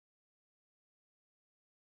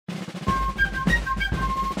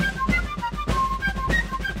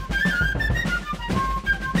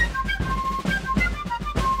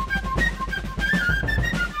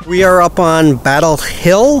We are up on Battle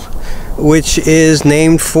Hill, which is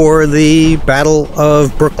named for the Battle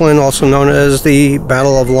of Brooklyn, also known as the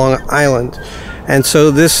Battle of Long Island. And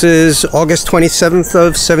so this is August 27th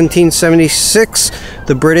of 1776.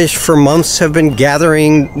 The British for months have been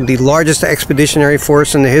gathering the largest expeditionary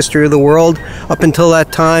force in the history of the world. Up until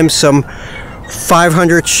that time, some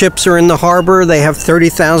 500 ships are in the harbor. They have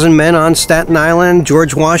 30,000 men on Staten Island.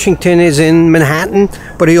 George Washington is in Manhattan,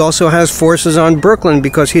 but he also has forces on Brooklyn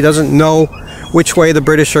because he doesn't know which way the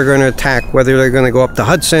British are going to attack, whether they're going to go up the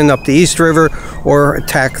Hudson, up the East River, or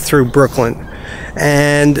attack through Brooklyn.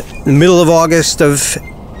 And in the middle of August of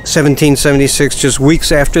 1776, just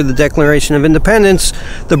weeks after the Declaration of Independence,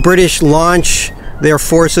 the British launch their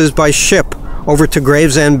forces by ship over to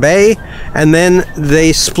Gravesend Bay, and then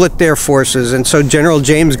they split their forces. And so General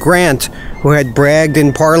James Grant, who had bragged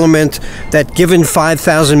in Parliament that given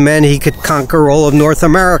 5,000 men he could conquer all of North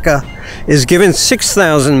America, is given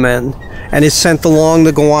 6,000 men and is sent along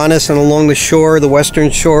the Gowanus and along the shore, the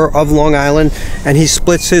western shore of Long Island, and he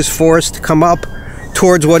splits his force to come up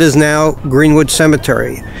towards what is now Greenwood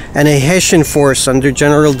Cemetery. And a Hessian force under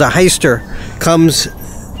General de Heister comes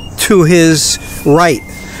to his right.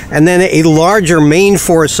 And then a larger main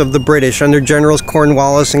force of the British under Generals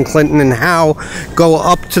Cornwallis and Clinton and Howe go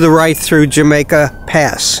up to the right through Jamaica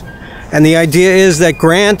Pass. And the idea is that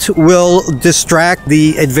Grant will distract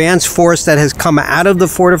the advance force that has come out of the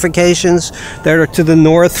fortifications that are to the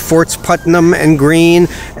north, Forts Putnam and Greene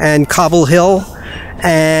and Cobble Hill.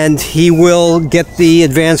 And he will get the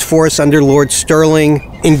advance force under Lord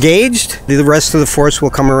Stirling engaged. The rest of the force will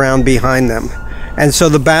come around behind them. And so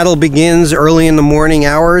the battle begins early in the morning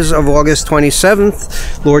hours of August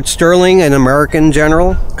 27th. Lord Stirling, an American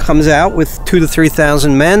general, comes out with 2,000 to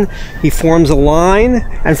 3,000 men. He forms a line,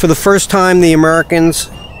 and for the first time, the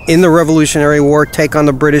Americans in the Revolutionary War take on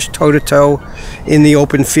the British toe-to-toe in the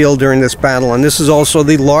open field during this battle. And this is also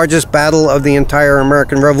the largest battle of the entire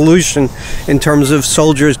American Revolution in terms of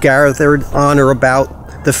soldiers gathered on or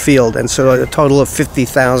about the field, and so a total of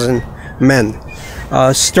 50,000 men.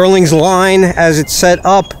 Stirling's line, as it's set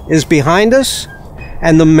up, is behind us,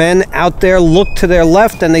 and the men out there look to their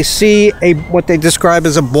left and they see what they describe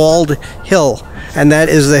as a bald hill, and that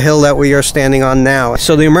is the hill that we are standing on now.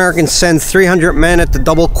 So the Americans send 300 men at the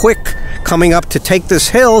double quick coming up to take this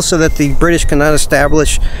hill so that the British cannot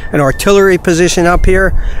establish an artillery position up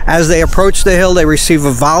here. As they approach the hill, they receive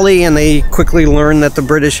a volley and they quickly learn that the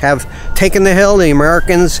British have taken the hill. The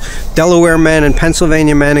Americans, Delaware men and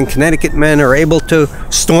Pennsylvania men and Connecticut men, are able to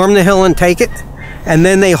storm the hill and take it. And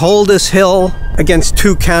then they hold this hill against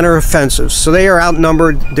two counteroffensives. So they are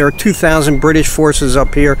outnumbered. There are 2,000 British forces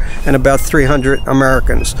up here and about 300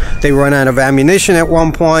 Americans. They run out of ammunition at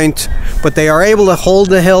one point, but they are able to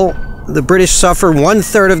hold the hill. The British suffer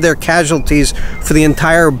 1/3 of their casualties for the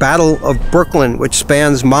entire Battle of Brooklyn, which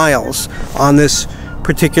spans miles on this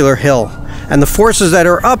particular hill. And the forces that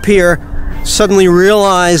are up here suddenly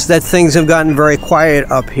realize that things have gotten very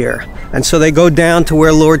quiet up here. And so they go down to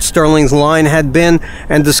where Lord Stirling's line had been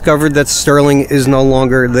and discovered that Stirling is no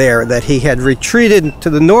longer there, that he had retreated to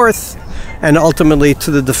the north and ultimately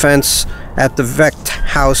to the defense at the Vecht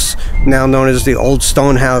House, now known as the Old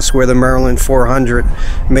Stone House, where the Maryland 400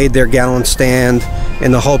 made their gallant stand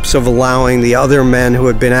in the hopes of allowing the other men who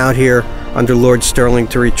had been out here under Lord Stirling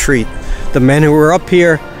to retreat. The men who were up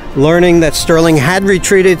here, learning that Stirling had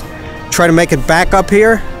retreated, try to make it back up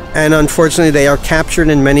here, and unfortunately they are captured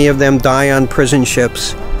and many of them die on prison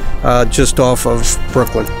ships just off of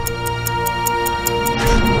Brooklyn.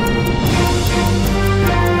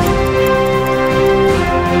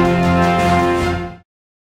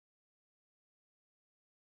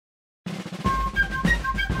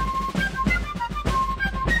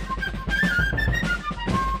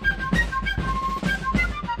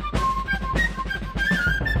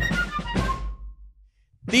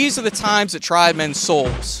 These are the times that tried men's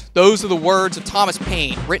souls. Those are the words of Thomas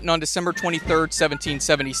Paine, written on December 23rd,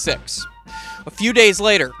 1776. A few days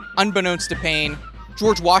later, unbeknownst to Paine,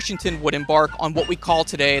 George Washington would embark on what we call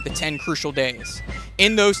today the 10 Crucial Days.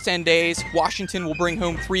 In those 10 days, Washington will bring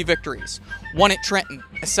home 3 victories. One at Trenton,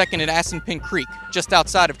 a second at Assunpink Creek, just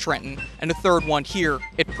outside of Trenton, and a third one here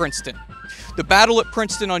at Princeton. The battle at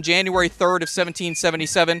Princeton on January 3rd of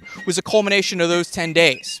 1777 was a culmination of those 10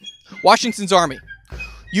 days. Washington's army,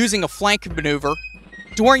 using a flank maneuver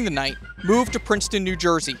during the night, moved to Princeton, New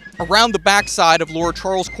Jersey, around the backside of Lord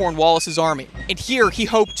Charles Cornwallis's army. And here he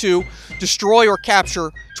hoped to destroy or capture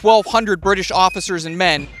 1,200 British officers and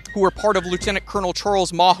men who were part of Lieutenant Colonel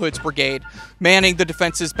Charles Mawhood's brigade, manning the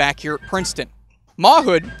defenses back here at Princeton.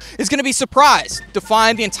 Mawhood is going to be surprised to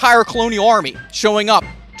find the entire colonial army showing up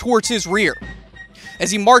towards his rear. As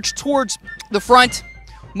he marched towards the front,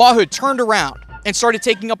 Mawhood turned around and started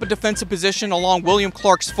taking up a defensive position along William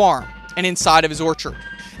Clark's farm and inside of his orchard.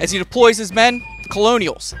 As he deploys his men, the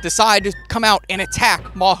Colonials decide to come out and attack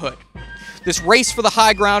Mawhood. This race for the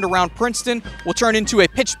high ground around Princeton will turn into a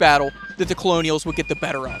pitched battle that the Colonials would get the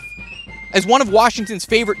better of. As one of Washington's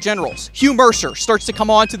favorite generals, Hugh Mercer, starts to come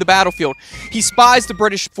onto the battlefield, he spies the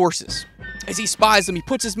British forces. As he spies them, he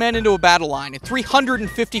puts his men into a battle line, and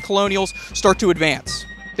 350 Colonials start to advance.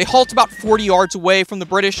 They halt about 40 yards away from the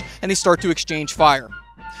British, and they start to exchange fire.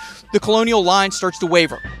 The Colonial line starts to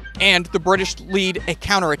waver, and the British lead a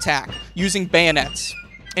counterattack using bayonets.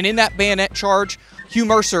 And in that bayonet charge, Hugh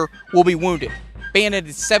Mercer will be wounded,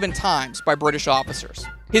 bayoneted 7 times by British officers.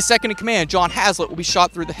 His second in command, John Hazlitt, will be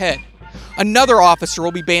shot through the head. Another officer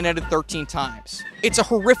will be bayoneted 13 times. It's a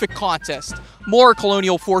horrific contest. More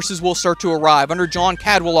Colonial forces will start to arrive under John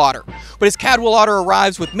Cadwallader. But as Cadwallader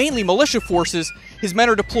arrives with mainly militia forces, his men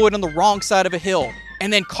are deployed on the wrong side of a hill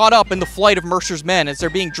and then caught up in the flight of Mercer's men as they're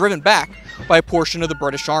being driven back by a portion of the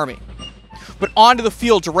British Army. But onto the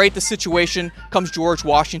field to right the situation comes George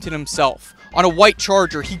Washington himself. On a white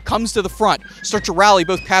charger, he comes to the front, starts to rally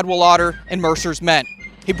both Cadwallader and Mercer's men.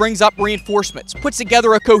 He brings up reinforcements, puts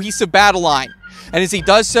together a cohesive battle line, and as he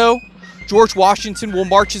does so, George Washington will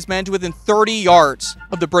march his men to within 30 yards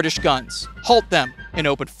of the British guns, halt them, and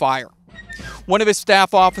open fire. One of his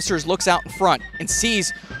staff officers looks out in front and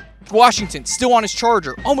sees Washington still on his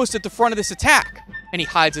charger, almost at the front of this attack, and he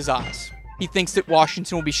hides his eyes. He thinks that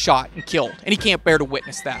Washington will be shot and killed, and he can't bear to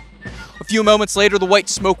witness that. A few moments later, the white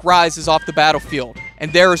smoke rises off the battlefield,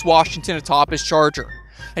 and there is Washington atop his charger.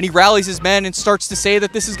 And he rallies his men and starts to say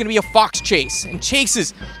that this is going to be a fox chase, and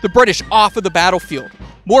chases the British off of the battlefield.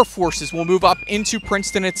 More forces will move up into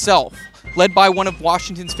Princeton itself, led by one of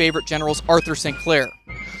Washington's favorite generals, Arthur St. Clair.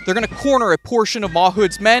 They're going to corner a portion of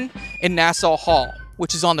Mawhood's men in Nassau Hall,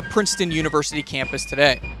 which is on the Princeton University campus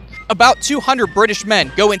today. About 200 British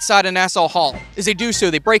men go inside of Nassau Hall. As they do so,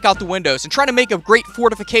 they break out the windows and try to make a great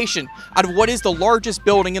fortification out of what is the largest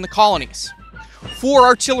building in the colonies. 4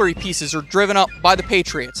 artillery pieces are driven up by the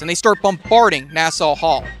Patriots, and they start bombarding Nassau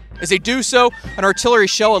Hall. As they do so, an artillery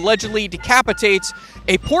shell allegedly decapitates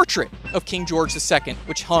a portrait of King George II,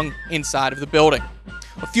 which hung inside of the building.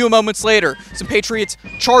 A few moments later, some Patriots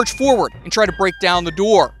charge forward and try to break down the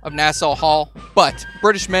door of Nassau Hall, but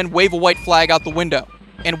British men wave a white flag out the window,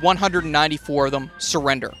 and 194 of them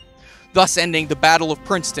surrender, thus ending the Battle of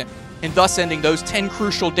Princeton, and thus ending those 10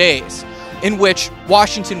 crucial days in which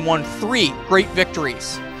Washington won 3 great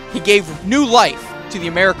victories. He gave new life to the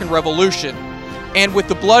American Revolution, and with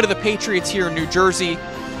the blood of the Patriots here in New Jersey,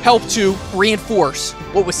 helped to reinforce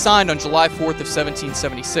what was signed on July 4th of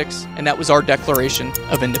 1776, and that was our Declaration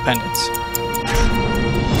of Independence.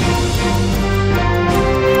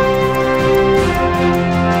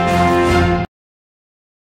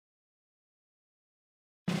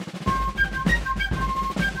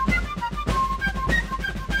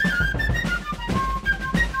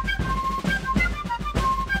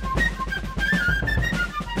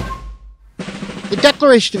 The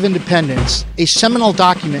Declaration of Independence, a seminal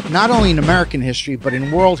document not only in American history but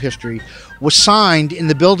in world history, was signed in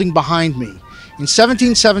the building behind me. In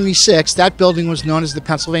 1776, that building was known as the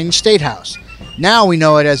Pennsylvania State House. Now we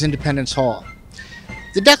know it as Independence Hall.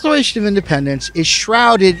 The Declaration of Independence is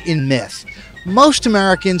shrouded in myth. Most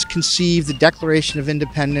Americans conceive the Declaration of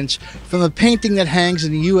Independence from a painting that hangs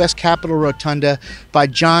in the U.S. Capitol Rotunda by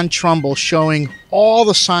John Trumbull, showing all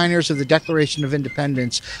the signers of the Declaration of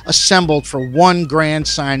Independence assembled for one grand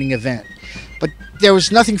signing event. But there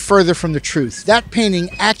was nothing further from the truth. That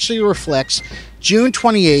painting actually reflects June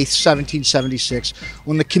 28, 1776,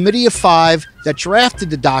 when the Committee of 5 that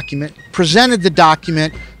drafted the document presented the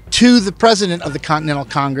document to the President of the Continental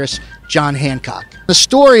Congress, John Hancock. The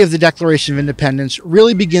story of the Declaration of Independence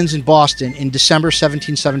really begins in Boston in December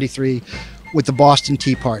 1773 with the Boston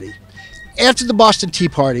Tea Party. After the Boston Tea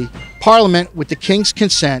Party, Parliament, with the King's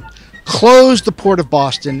consent, closed the port of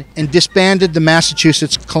Boston and disbanded the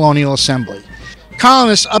Massachusetts Colonial Assembly.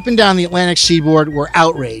 Colonists up and down the Atlantic seaboard were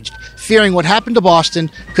outraged, fearing what happened to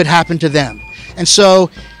Boston could happen to them. And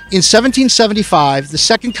so, in 1775, the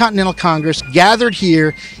Second Continental Congress gathered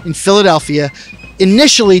here in Philadelphia,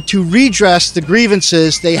 initially to redress the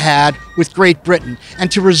grievances they had with Great Britain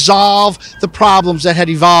and to resolve the problems that had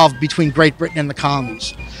evolved between Great Britain and the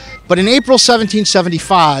colonies. But in April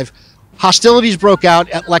 1775, hostilities broke out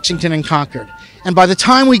at Lexington and Concord. And by the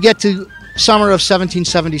time we get to summer of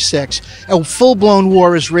 1776, a full-blown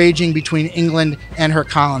war is raging between England and her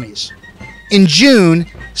colonies. In June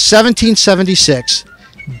 1776,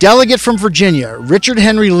 delegate from Virginia, Richard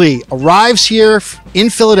Henry Lee, arrives here in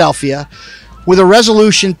Philadelphia with a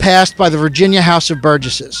resolution passed by the Virginia House of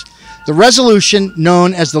Burgesses. The resolution,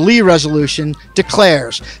 known as the Lee Resolution,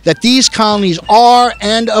 declares that these colonies are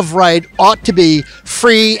and of right ought to be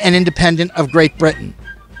free and independent of Great Britain.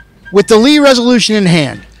 With the Lee Resolution in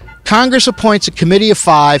hand, Congress appoints a committee of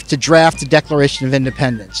 5 to draft the Declaration of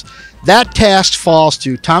Independence. That task falls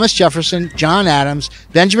to Thomas Jefferson, John Adams,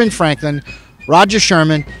 Benjamin Franklin, Roger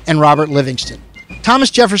Sherman, and Robert Livingston. Thomas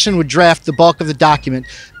Jefferson would draft the bulk of the document,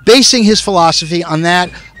 basing his philosophy on that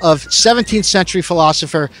of 17th century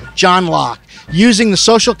philosopher John Locke, using the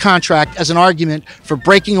social contract as an argument for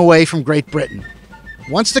breaking away from Great Britain.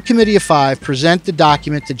 Once the Committee of 5 present the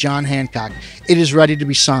document to John Hancock, it is ready to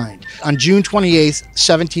be signed on June 28,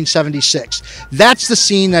 1776. That's the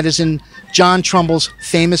scene that is in John Trumbull's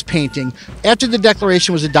famous painting. After the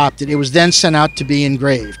Declaration was adopted, it was then sent out to be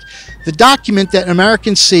engraved. The document that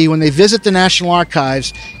Americans see when they visit the National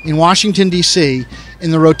Archives in Washington, D.C., in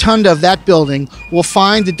the rotunda of that building, will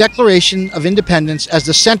find the Declaration of Independence as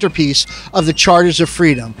the centerpiece of the Charters of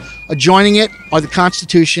Freedom. Adjoining it are the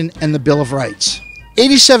Constitution and the Bill of Rights.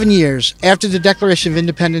 87 years after the Declaration of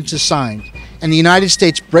Independence is signed and the United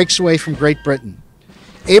States breaks away from Great Britain,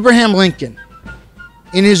 Abraham Lincoln,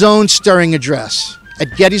 in his own stirring address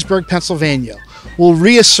at Gettysburg, Pennsylvania, will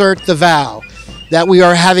reassert the vow that we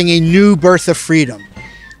are having a new birth of freedom.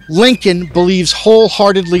 Lincoln believes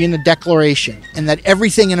wholeheartedly in the Declaration and that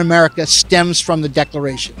everything in America stems from the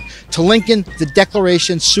Declaration. To Lincoln, the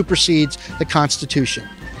Declaration supersedes the Constitution.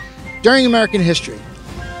 During American history,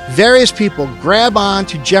 various people grab on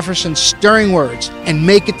to Jefferson's stirring words and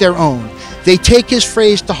make it their own. They take his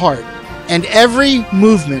phrase to heart, and every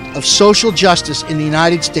movement of social justice in the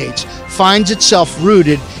United States finds itself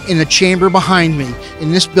rooted in the chamber behind me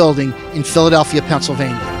in this building in Philadelphia,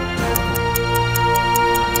 Pennsylvania.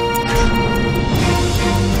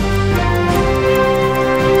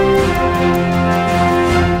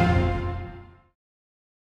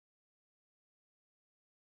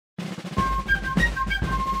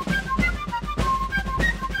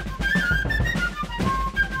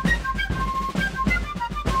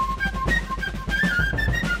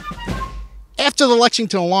 After the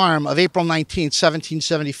Lexington Alarm of April 19,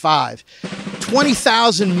 1775,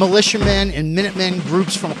 20,000 militiamen and Minutemen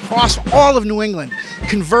groups from across all of New England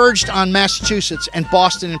converged on Massachusetts and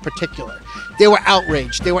Boston in particular. They were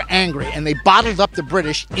outraged, they were angry, and they bottled up the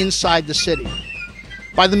British inside the city.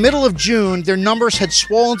 By the middle of June, their numbers had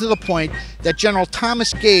swollen to the point that General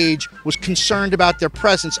Thomas Gage was concerned about their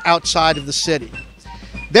presence outside of the city.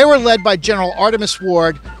 They were led by General Artemas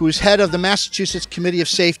Ward, who was head of the Massachusetts Committee of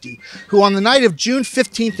Safety, who on the night of June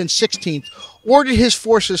 15th and 16th ordered his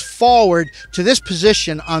forces forward to this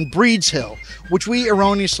position on Breed's Hill, which we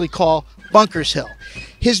erroneously call Bunker's Hill.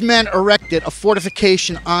 His men erected a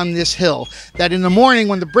fortification on this hill that in the morning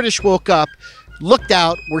when the British woke up, looked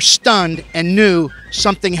out, were stunned, and knew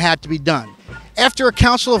something had to be done. After a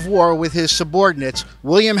council of war with his subordinates,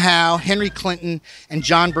 William Howe, Henry Clinton, and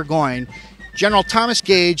John Burgoyne, General Thomas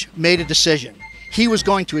Gage made a decision. He was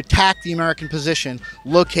going to attack the American position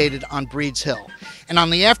located on Breed's Hill. And on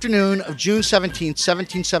the afternoon of June 17,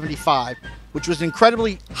 1775, which was an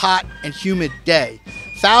incredibly hot and humid day,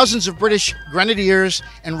 thousands of British grenadiers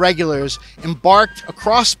and regulars embarked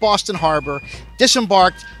across Boston Harbor,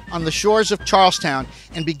 disembarked on the shores of Charlestown,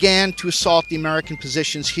 and began to assault the American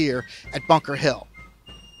positions here at Bunker Hill.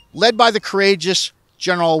 Led by the courageous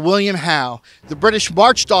General William Howe, the British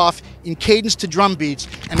marched off in cadence to drum beats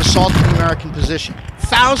and assaulted the American position.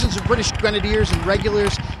 Thousands of British grenadiers and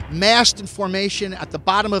regulars massed in formation at the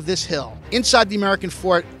bottom of this hill. Inside the American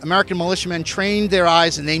fort, American militiamen trained their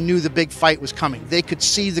eyes and they knew the big fight was coming. They could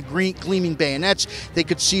see the gleaming bayonets, they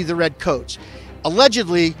could see the red coats.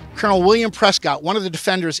 Allegedly, Colonel William Prescott, one of the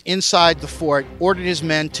defenders inside the fort, ordered his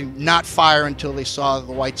men to not fire until they saw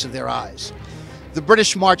the whites of their eyes. The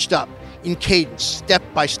British marched up in cadence, step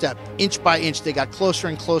by step, inch by inch. They got closer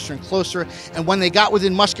and closer and closer, and when they got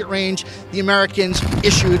within musket range, the Americans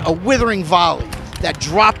issued a withering volley that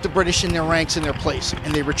dropped the British in their ranks in their place,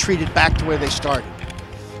 and they retreated back to where they started.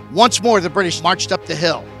 Once more, the British marched up the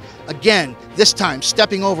hill. Again, this time,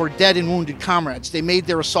 stepping over dead and wounded comrades, they made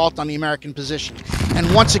their assault on the American position.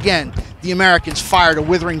 And once again, the Americans fired a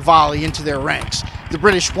withering volley into their ranks. The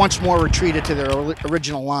British once more retreated to their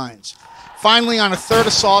original lines. Finally, on a third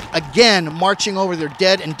assault, again marching over their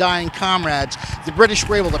dead and dying comrades, the British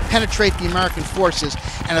were able to penetrate the American forces,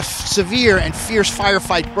 and a severe and fierce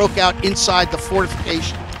firefight broke out inside the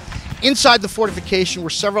fortification. Inside the fortification were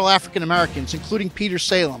several African Americans, including Peter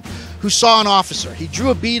Salem, who saw an officer. He drew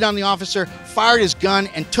a bead on the officer, fired his gun,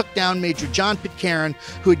 and took down Major John Pitcairn,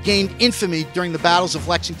 who had gained infamy during the battles of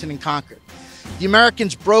Lexington and Concord. The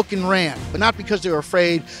Americans broke and ran, but not because they were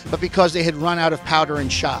afraid, but because they had run out of powder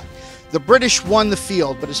and shot. The British won the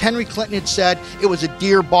field, but as Henry Clinton had said, it was a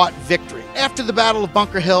dear-bought victory. After the Battle of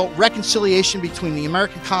Bunker Hill, reconciliation between the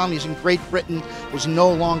American colonies and Great Britain was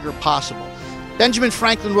no longer possible. Benjamin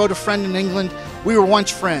Franklin wrote a friend in England, "We were once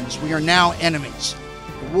friends, we are now enemies."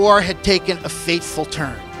 The war had taken a fateful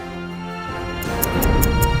turn.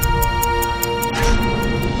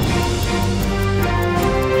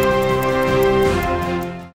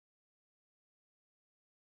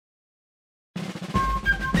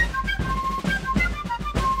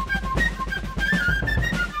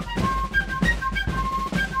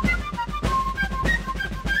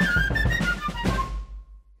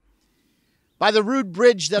 By the rude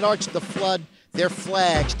bridge that arched the flood, their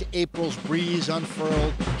flags to April's breeze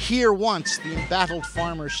unfurled. Here once the embattled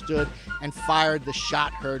farmers stood and fired the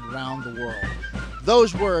shot heard round the world.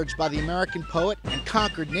 Those words by the American poet and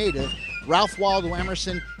Concord native, Ralph Waldo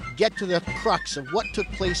Emerson, get to the crux of what took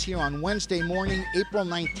place here on Wednesday morning, April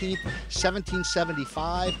 19th,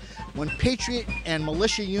 1775, when Patriot and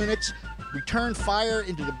militia units returned fire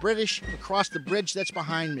into the British across the bridge that's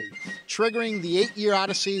behind me, triggering the 8-year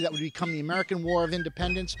odyssey that would become the American War of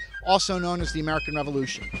Independence, also known as the American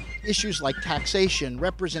Revolution. Issues like taxation,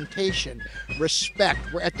 representation,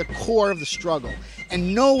 respect were at the core of the struggle,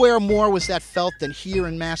 and nowhere more was that felt than here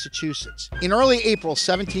in Massachusetts. In early April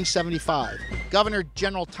 1775, Governor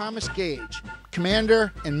General Thomas Gage,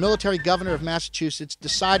 commander and military governor of Massachusetts,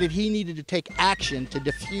 decided he needed to take action to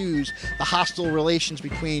diffuse the hostile relations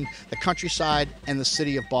between the countryside and the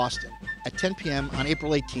city of Boston. At 10 p.m. on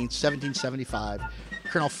April 18, 1775,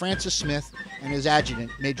 Colonel Francis Smith and his adjutant,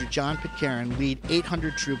 Major John Pitcairn, lead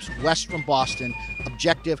 800 troops west from Boston.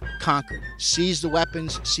 Objective conquered. Seize the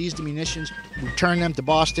weapons, seize the munitions, return them to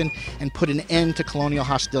Boston, and put an end to colonial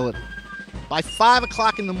hostility. By 5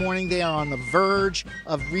 o'clock in the morning, they are on the verge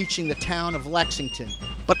of reaching the town of Lexington.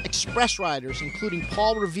 But express riders, including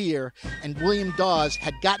Paul Revere and William Dawes,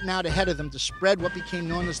 had gotten out ahead of them to spread what became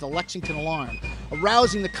known as the Lexington Alarm,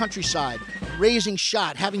 arousing the countryside, raising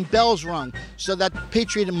shot, having bells rung, so that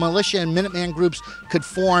Patriot and militia and Minuteman groups could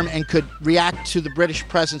form and could react to the British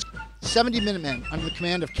presence. 70 Minutemen, under the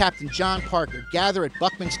command of Captain John Parker, gather at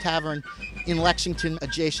Buckman's Tavern in Lexington,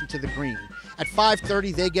 adjacent to the Green. At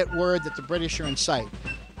 5:30, they get word that the British are in sight.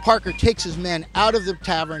 Parker takes his men out of the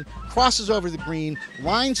tavern, crosses over the Green,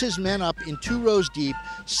 lines his men up in 2 rows deep,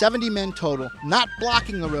 70 men total, not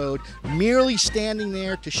blocking the road, merely standing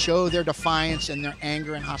there to show their defiance and their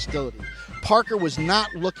anger and hostility. Parker was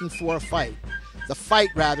not looking for a fight. The fight,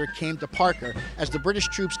 rather, came to Parker as the British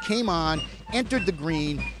troops came on, entered the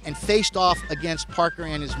Green, and faced off against Parker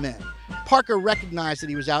and his men. Parker recognized that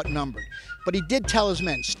he was outnumbered, but he did tell his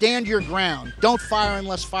men, "Stand your ground, don't fire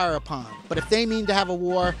unless fired upon. But if they mean to have a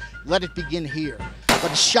war, let it begin here."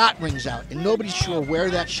 But a shot rings out, and nobody's sure where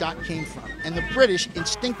that shot came from. And the British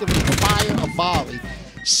instinctively fire a volley.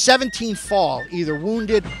 17 fall, either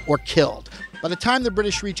wounded or killed. By the time the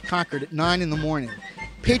British reached Concord at 9 in the morning,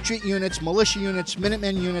 Patriot units, militia units,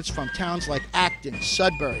 Minutemen units from towns like Acton,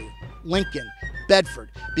 Sudbury, Lincoln, Bedford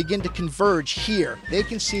begin to converge here. They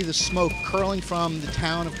can see the smoke curling from the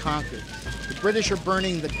town of Concord. The British are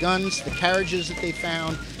burning the guns, the carriages that they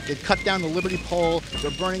found. They've cut down the Liberty Pole.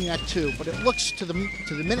 They're burning that too. But it looks to the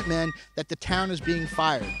Minutemen that the town is being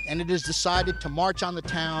fired. And it is decided to march on the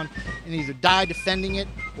town and either die defending it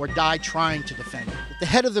or die trying to defend it. At the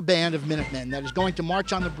head of the band of Minutemen that is going to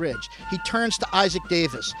march on the bridge, he turns to Isaac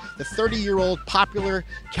Davis, the 30-year-old popular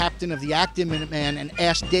captain of the Acton Minutemen, and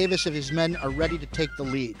asks Davis if his men are ready to take the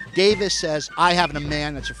lead. Davis says, "I haven't a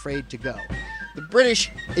man that's afraid to go." The British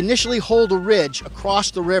initially hold a ridge across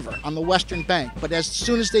the river on the western bank, but as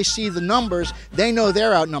soon as they see the numbers, they know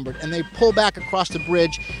they're outnumbered, and they pull back across the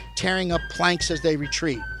bridge, tearing up planks as they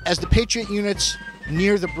retreat. As the Patriot units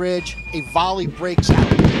near the bridge, a volley breaks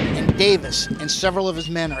out, and Davis and several of his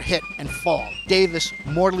men are hit and fall. Davis,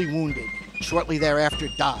 mortally wounded, shortly thereafter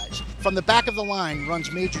dies. From the back of the line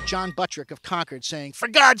runs Major John Buttrick of Concord saying, "For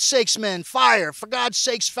God's sakes, men, fire! For God's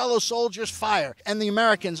sakes, fellow soldiers, fire!" And the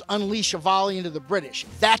Americans unleash a volley into the British.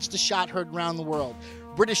 That's the shot heard round the world.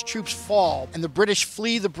 British troops fall, and the British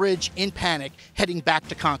flee the bridge in panic, heading back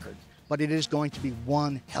to Concord. But it is going to be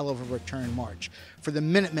one hell of a return march. For the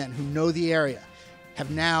Minutemen who know the area have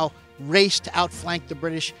now raced to outflank the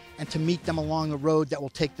British and to meet them along a road that will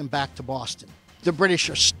take them back to Boston. The British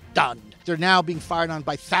are stunned. They're now being fired on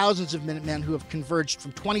by thousands of Minutemen who have converged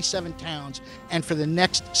from 27 towns, and for the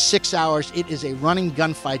next 6 hours, it is a running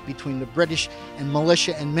gunfight between the British and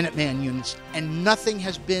militia and Minuteman units, and nothing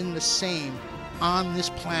has been the same on this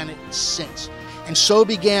planet since. And so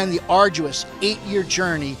began the arduous 8-year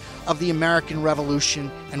journey of the American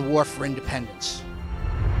Revolution and War for Independence.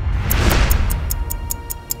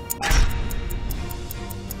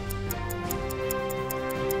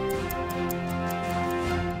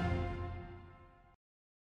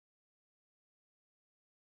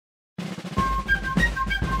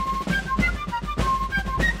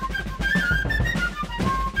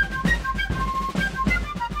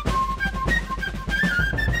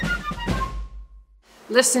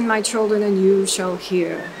 Listen, my children, and you shall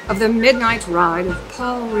hear of the midnight ride of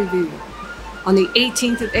Paul Revere. On the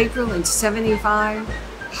 18th of April in '75,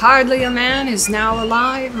 hardly a man is now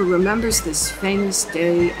alive who remembers this famous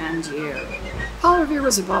day and year. Paul Revere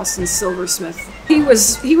was a Boston silversmith. He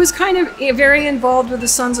was kind of very involved with the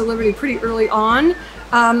Sons of Liberty pretty early on.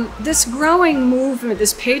 This growing movement,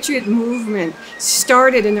 this patriot movement,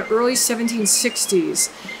 started in the early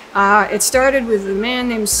 1760s. It started with a man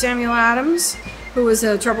named Samuel Adams, who was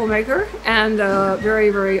a troublemaker and a very,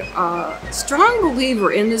 very strong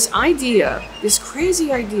believer in this idea, this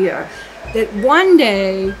crazy idea, that one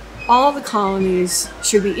day all the colonies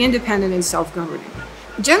should be independent and self-governing.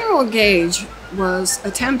 General Gage was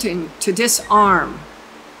attempting to disarm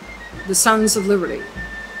the Sons of Liberty.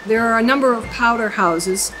 There are a number of powder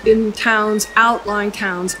houses in towns, outlying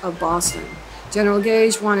towns of Boston. General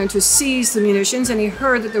Gage wanted to seize the munitions, and he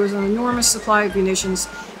heard that there was an enormous supply of munitions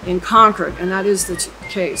in Concord, and that is the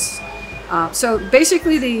case. So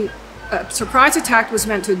basically the surprise attack was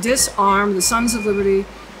meant to disarm the Sons of Liberty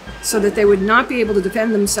so that they would not be able to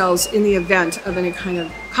defend themselves in the event of any kind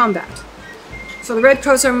of combat. So the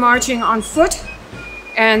Redcoats are marching on foot,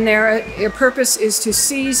 and their purpose is to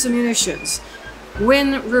seize the munitions.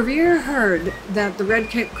 When Revere heard that the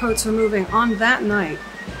Redcoats were moving on that night,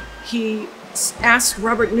 he asked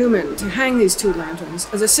Robert Newman to hang these 2 lanterns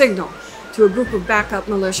as a signal to a group of backup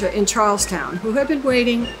militia in Charlestown who had been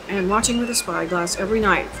waiting and watching with a spyglass every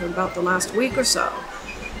night for about the last week or so.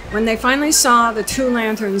 When they finally saw the 2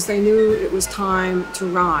 lanterns, they knew it was time to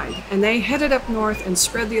ride, and they headed up north and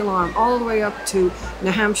spread the alarm all the way up to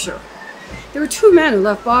New Hampshire. There were 2 men who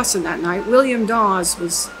left Boston that night. William Dawes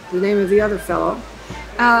was the name of the other fellow.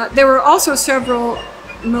 There were also several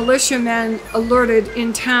militiamen alerted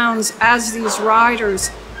in towns as these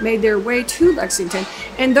riders made their way to Lexington,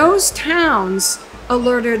 and those towns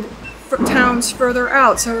alerted towns further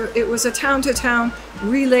out. So it was a town-to-town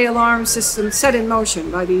relay alarm system set in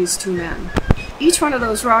motion by these 2 men. Each one of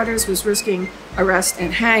those riders was risking arrest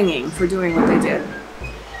and hanging for doing what they did.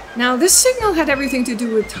 Now, this signal had everything to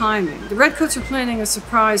do with timing. The Redcoats were planning a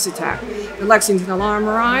surprise attack. The Lexington alarm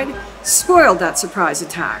ride spoiled that surprise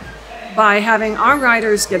attack by having our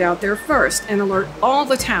riders get out there first and alert all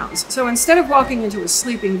the towns. So instead of walking into a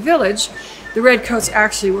sleeping village, the Redcoats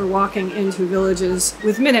actually were walking into villages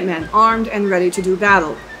with Minutemen armed and ready to do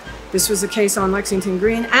battle. This was the case on Lexington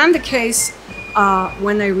Green and the case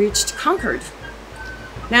when they reached Concord.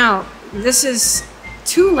 Now, this is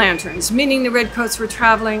 2 lanterns, meaning the Redcoats were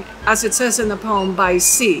traveling, as it says in the poem, by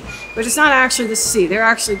sea. But it's not actually the sea. They're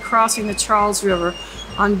actually crossing the Charles River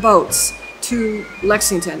on boats to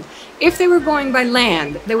Lexington. If they were going by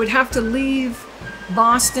land, they would have to leave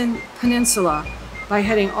Boston Peninsula by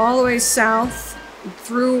heading all the way south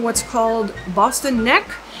through what's called Boston Neck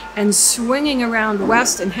and swinging around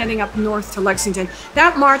west and heading up north to Lexington.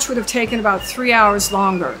 That march would have taken about 3 hours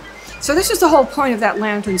longer. So this is the whole point of that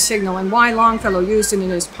lantern signal and why Longfellow used it in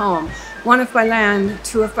his poem, 1 if by land,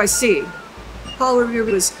 2 if by sea. Paul Revere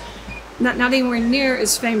was not anywhere near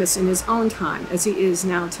as famous in his own time as he is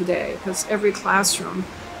now today, because every classroom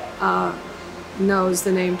knows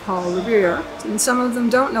the name Paul Revere, and some of them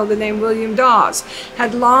don't know the name William Dawes.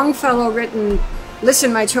 Had Longfellow written,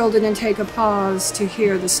 "Listen, my children, and take a pause to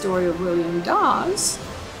hear the story of William Dawes,"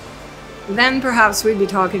 then perhaps we'd be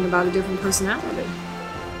talking about a different personality.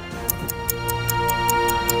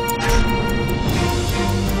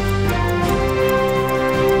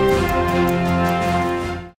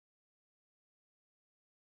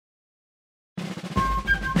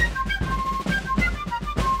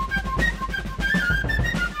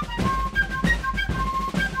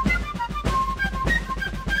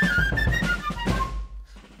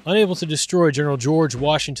 Unable to destroy General George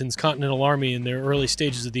Washington's Continental Army in their early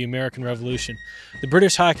stages of the American Revolution, the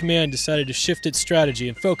British High Command decided to shift its strategy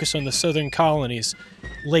and focus on the southern colonies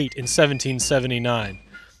late in 1779.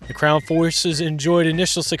 The Crown forces enjoyed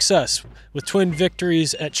initial success with twin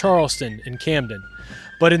victories at Charleston and Camden.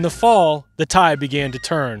 But in the fall, the tide began to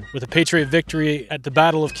turn, with a Patriot victory at the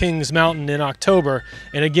Battle of Kings Mountain in October,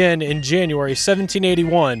 and again in January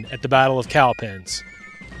 1781 at the Battle of Cowpens.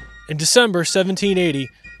 In December 1780,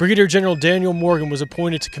 Brigadier General Daniel Morgan was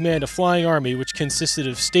appointed to command a flying army which consisted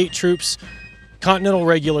of state troops, Continental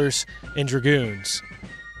regulars, and dragoons.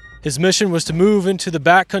 His mission was to move into the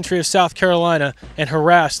backcountry of South Carolina and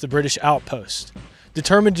harass the British outpost.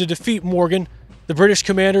 Determined to defeat Morgan, the British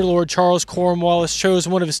commander, Lord Charles Cornwallis, chose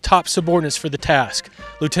one of his top subordinates for the task,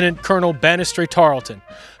 Lieutenant Colonel Banastre Tarleton.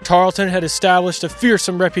 Tarleton had established a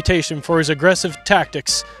fearsome reputation for his aggressive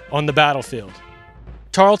tactics on the battlefield.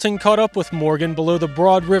 Tarleton caught up with Morgan below the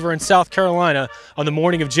Broad River in South Carolina on the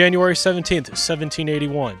morning of January 17,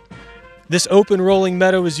 1781. This open rolling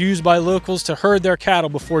meadow was used by locals to herd their cattle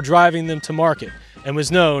before driving them to market and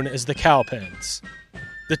was known as the cow pens.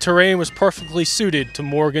 The terrain was perfectly suited to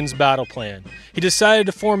Morgan's battle plan. He decided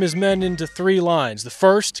to form his men into 3 lines. The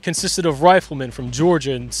first consisted of riflemen from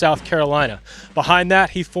Georgia and South Carolina. Behind that,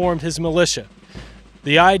 he formed his militia.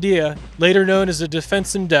 The idea, later known as the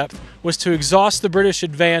defense in depth, was to exhaust the British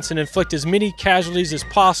advance and inflict as many casualties as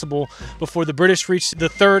possible before the British reached the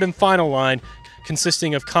 3rd and final line,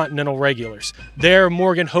 consisting of Continental regulars. There,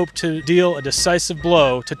 Morgan hoped to deal a decisive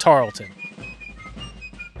blow to Tarleton.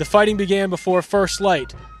 The fighting began before first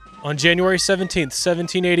light on January 17,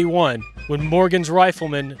 1781, when Morgan's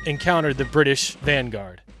riflemen encountered the British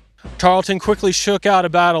vanguard. Tarleton quickly shook out a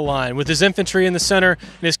battle line, with his infantry in the center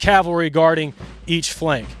and his cavalry guarding each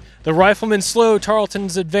flank. The riflemen slowed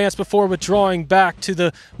Tarleton's advance before withdrawing back to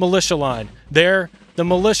the militia line. There, the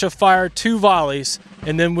militia fired 2 volleys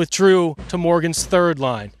and then withdrew to Morgan's 3rd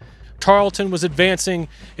line. Tarleton was advancing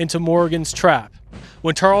into Morgan's trap.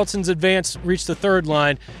 When Tarleton's advance reached the 3rd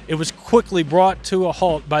line, it was quickly brought to a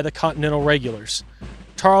halt by the Continental regulars.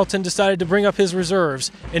 Tarleton decided to bring up his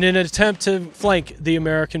reserves in an attempt to flank the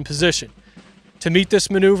American position. To meet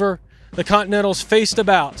this maneuver, the Continentals faced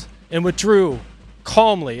about and withdrew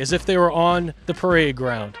calmly as if they were on the parade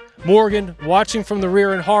ground. Morgan, watching from the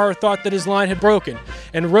rear in horror, thought that his line had broken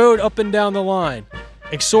and rode up and down the line,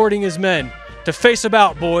 exhorting his men to face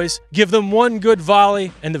about, boys, give them 1 good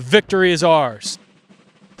volley and the victory is ours.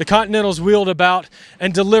 The Continentals wheeled about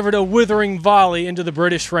and delivered a withering volley into the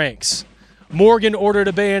British ranks. Morgan ordered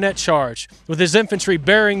a bayonet charge, with his infantry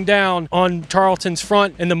bearing down on Tarleton's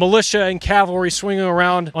front and the militia and cavalry swinging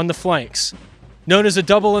around on the flanks. Known as a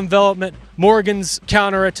double envelopment, Morgan's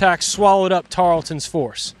counterattack swallowed up Tarleton's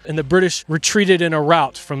force, and the British retreated in a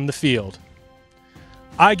rout from the field.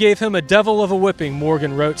 "I gave him a devil of a whipping,"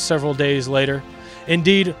 Morgan wrote several days later.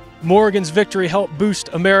 Indeed, Morgan's victory helped boost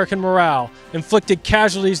American morale, inflicted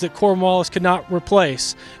casualties that Cornwallis could not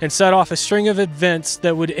replace, and set off a string of events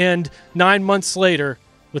that would end 9 months later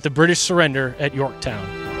with the British surrender at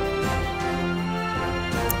Yorktown.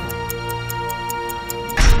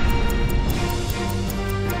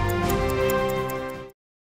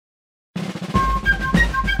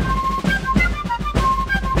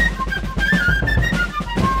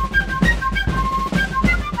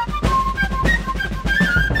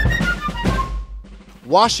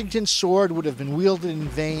 Washington's sword would have been wielded in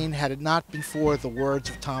vain had it not been for the words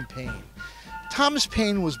of Tom Paine. Thomas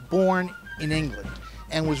Paine was born in England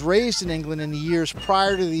and was raised in England in the years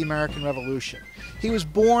prior to the American Revolution. He was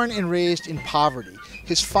born and raised in poverty.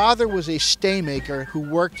 His father was a staymaker who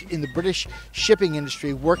worked in the British shipping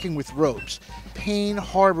industry working with ropes. Paine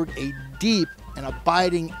harbored a deep and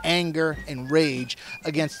abiding anger and rage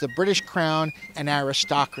against the British crown and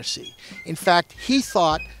aristocracy. In fact, he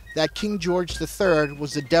thought that King George III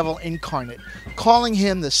was the devil incarnate, calling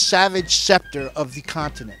him the savage scepter of the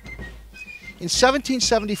continent. In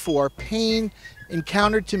 1774, Paine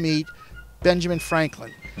encountered to meet Benjamin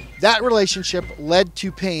Franklin. That relationship led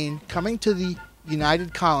to Paine coming to the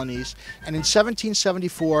United Colonies and in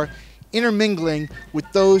 1774 intermingling with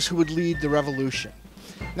those who would lead the revolution.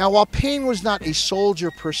 Now, while Paine was not a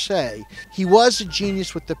soldier per se, he was a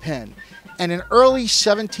genius with the pen. And in early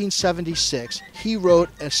 1776, he wrote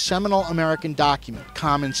a seminal American document,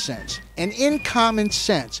 Common Sense. And in Common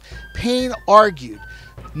Sense, Paine argued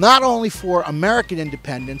not only for American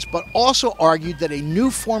independence, but also argued that a new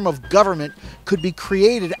form of government could be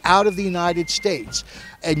created out of the United States.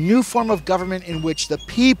 A new form of government in which the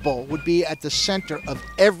people would be at the center of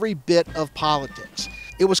every bit of politics.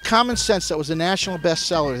 It was Common Sense that was a national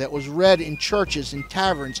bestseller that was read in churches, in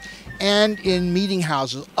taverns, and in meeting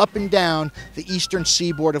houses up and down the eastern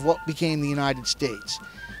seaboard of what became the United States.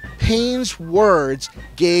 Paine's words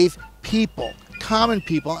gave people, common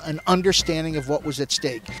people, an understanding of what was at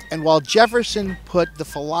stake. And while Jefferson put the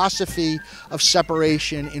philosophy of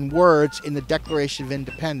separation in words in the Declaration of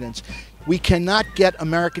Independence, we cannot get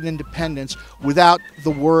American independence without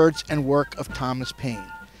the words and work of Thomas Paine.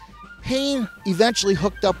 Paine eventually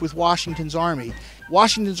hooked up with Washington's army.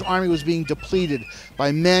 Washington's army was being depleted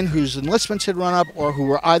by men whose enlistments had run up or who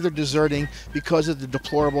were either deserting because of the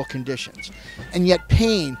deplorable conditions. And yet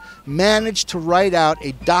Paine managed to write out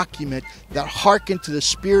a document that hearkened to the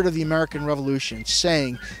spirit of the American Revolution,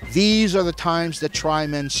 saying, "These are the times that try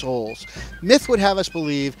men's souls." Myth would have us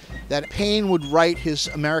believe that Paine would write his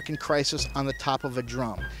American Crisis on the top of a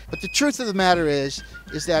drum. But the truth of the matter is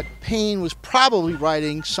that Paine was probably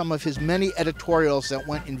writing some of his many editorials that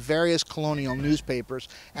went in various colonial newspapers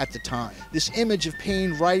at the time. This image of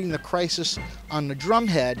Paine writing the crisis on the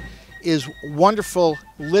drumhead is wonderful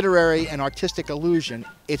literary and artistic illusion.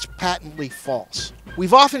 It's patently false.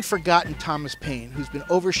 We've often forgotten Thomas Paine, who's been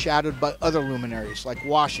overshadowed by other luminaries like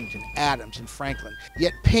Washington, Adams, and Franklin.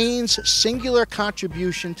 Yet Paine's singular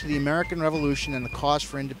contribution to the American Revolution and the cause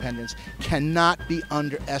for independence cannot be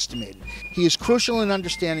underestimated. He is crucial in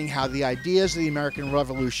understanding how the ideas of the American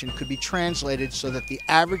Revolution could be translated so that the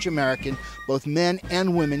average American, both men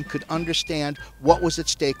and women, could understand what was at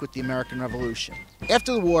stake with the American Revolution.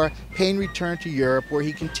 After the war, Paine returned to Europe, where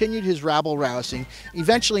he continued his rabble-rousing,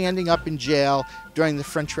 eventually ending up in jail during the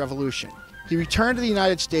French Revolution. He returned to the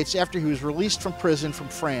United States after he was released from prison from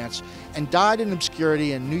France and died in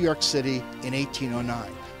obscurity in New York City in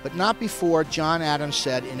 1809, but not before John Adams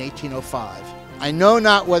said in 1805, "I know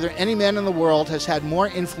not whether any man in the world has had more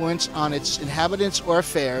influence on its inhabitants or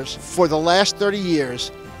affairs for the last 30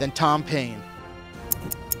 years than Tom Paine."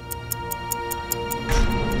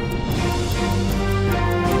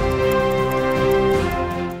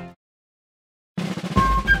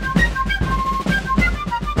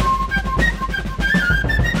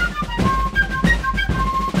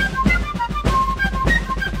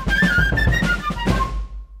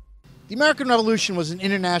 The American Revolution was an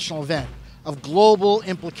international event of global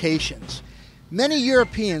implications. Many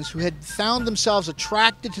Europeans who had found themselves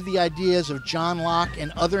attracted to the ideas of John Locke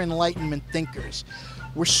and other Enlightenment thinkers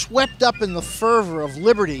were swept up in the fervor of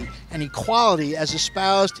liberty and equality as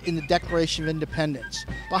espoused in the Declaration of Independence.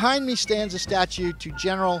 Behind me stands a statue to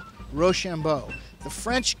General Rochambeau, the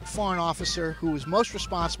French foreign officer who was most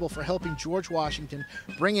responsible for helping George Washington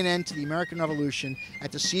bring an end to the American Revolution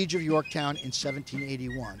at the Siege of Yorktown in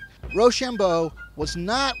 1781. Rochambeau was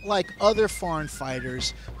not like other foreign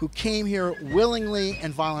fighters who came here willingly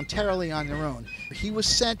and voluntarily on their own. He was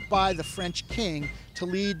sent by the French king to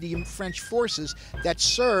lead the French forces that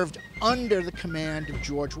served under the command of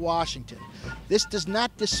George Washington. This does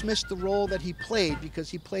not dismiss the role that he played, because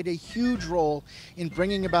he played a huge role in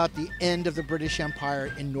bringing about the end of the British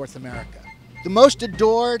Empire in North America. The most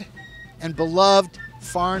adored and beloved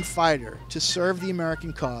foreign fighter to serve the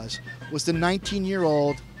American cause was the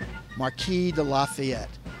 19-year-old Marquis de Lafayette.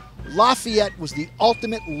 Lafayette was the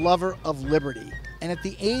ultimate lover of liberty, and at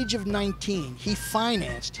the age of 19, he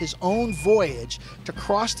financed his own voyage to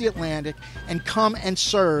cross the Atlantic and come and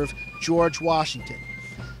serve George Washington.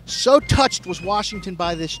 So touched was Washington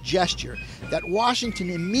by this gesture that Washington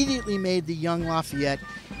immediately made the young Lafayette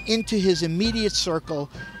into his immediate circle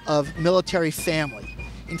of military family.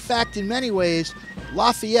 In fact, in many ways,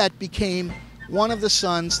 Lafayette became one of the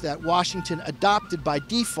sons that Washington adopted by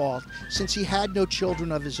default, since he had no children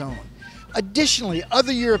of his own. Additionally,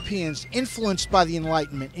 other Europeans influenced by the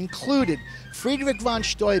Enlightenment included Friedrich von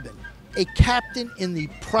Steuben, a captain in the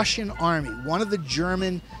Prussian army, one of the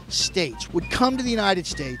German states, would come to the United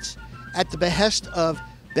States at the behest of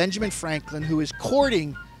Benjamin Franklin, who is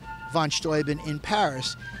courting von Steuben in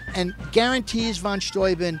Paris, and guarantees von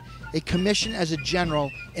Steuben a commission as a general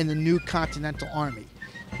in the new Continental Army.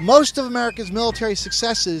 Most of America's military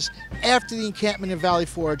successes after the encampment in Valley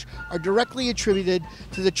Forge are directly attributed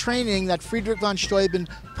to the training that Friedrich von Steuben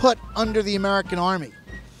put under the American Army.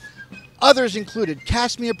 Others included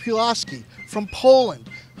Casimir Pulaski from Poland,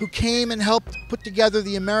 who came and helped put together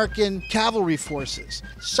the American cavalry forces.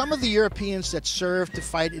 Some of the Europeans that served to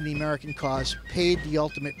fight in the American cause paid the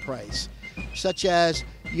ultimate price, such as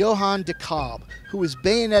Johann de Kalb, who was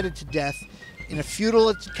bayoneted to death in a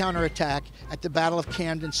futile counterattack at the Battle of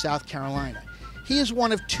Camden, South Carolina. He is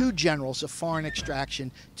one of two generals of foreign extraction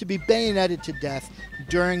to be bayoneted to death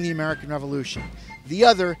during the American Revolution. The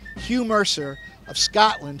other, Hugh Mercer of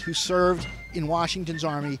Scotland, who served in Washington's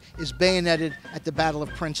army, is bayoneted at the Battle of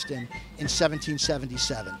Princeton in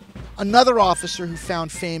 1777. Another officer who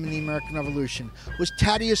found fame in the American Revolution was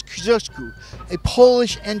Tadeusz Kościuszko, a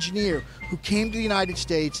Polish engineer who came to the United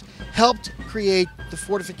States, helped create the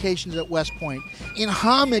fortifications at West Point. In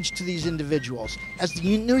homage to these individuals, as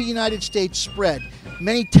the new United States spread,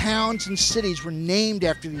 many towns and cities were named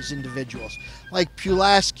after these individuals, like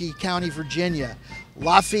Pulaski County, Virginia,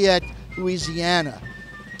 Lafayette, Louisiana,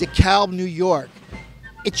 DeKalb, New York.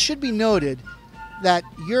 It should be noted that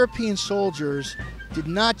European soldiers did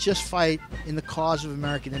not just fight in the cause of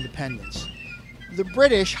American independence. The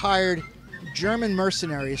British hired German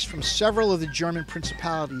mercenaries from several of the German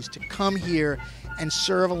principalities to come here and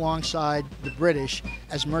serve alongside the British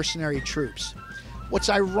as mercenary troops. What's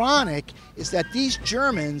ironic is that these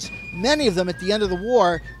Germans, many of them at the end of the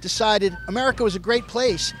war, decided America was a great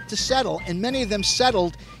place to settle, and many of them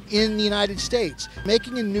settled in the United States,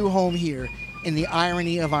 making a new home here in the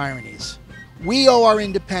irony of ironies. We owe our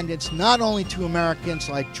independence not only to Americans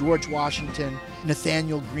like George Washington,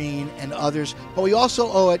 Nathaniel Greene, and others, but we also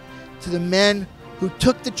owe it to the men who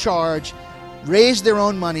took the charge, raised their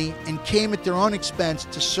own money, and came at their own expense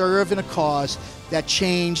to serve in a cause that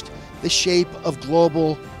changed the shape of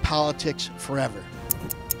global politics forever.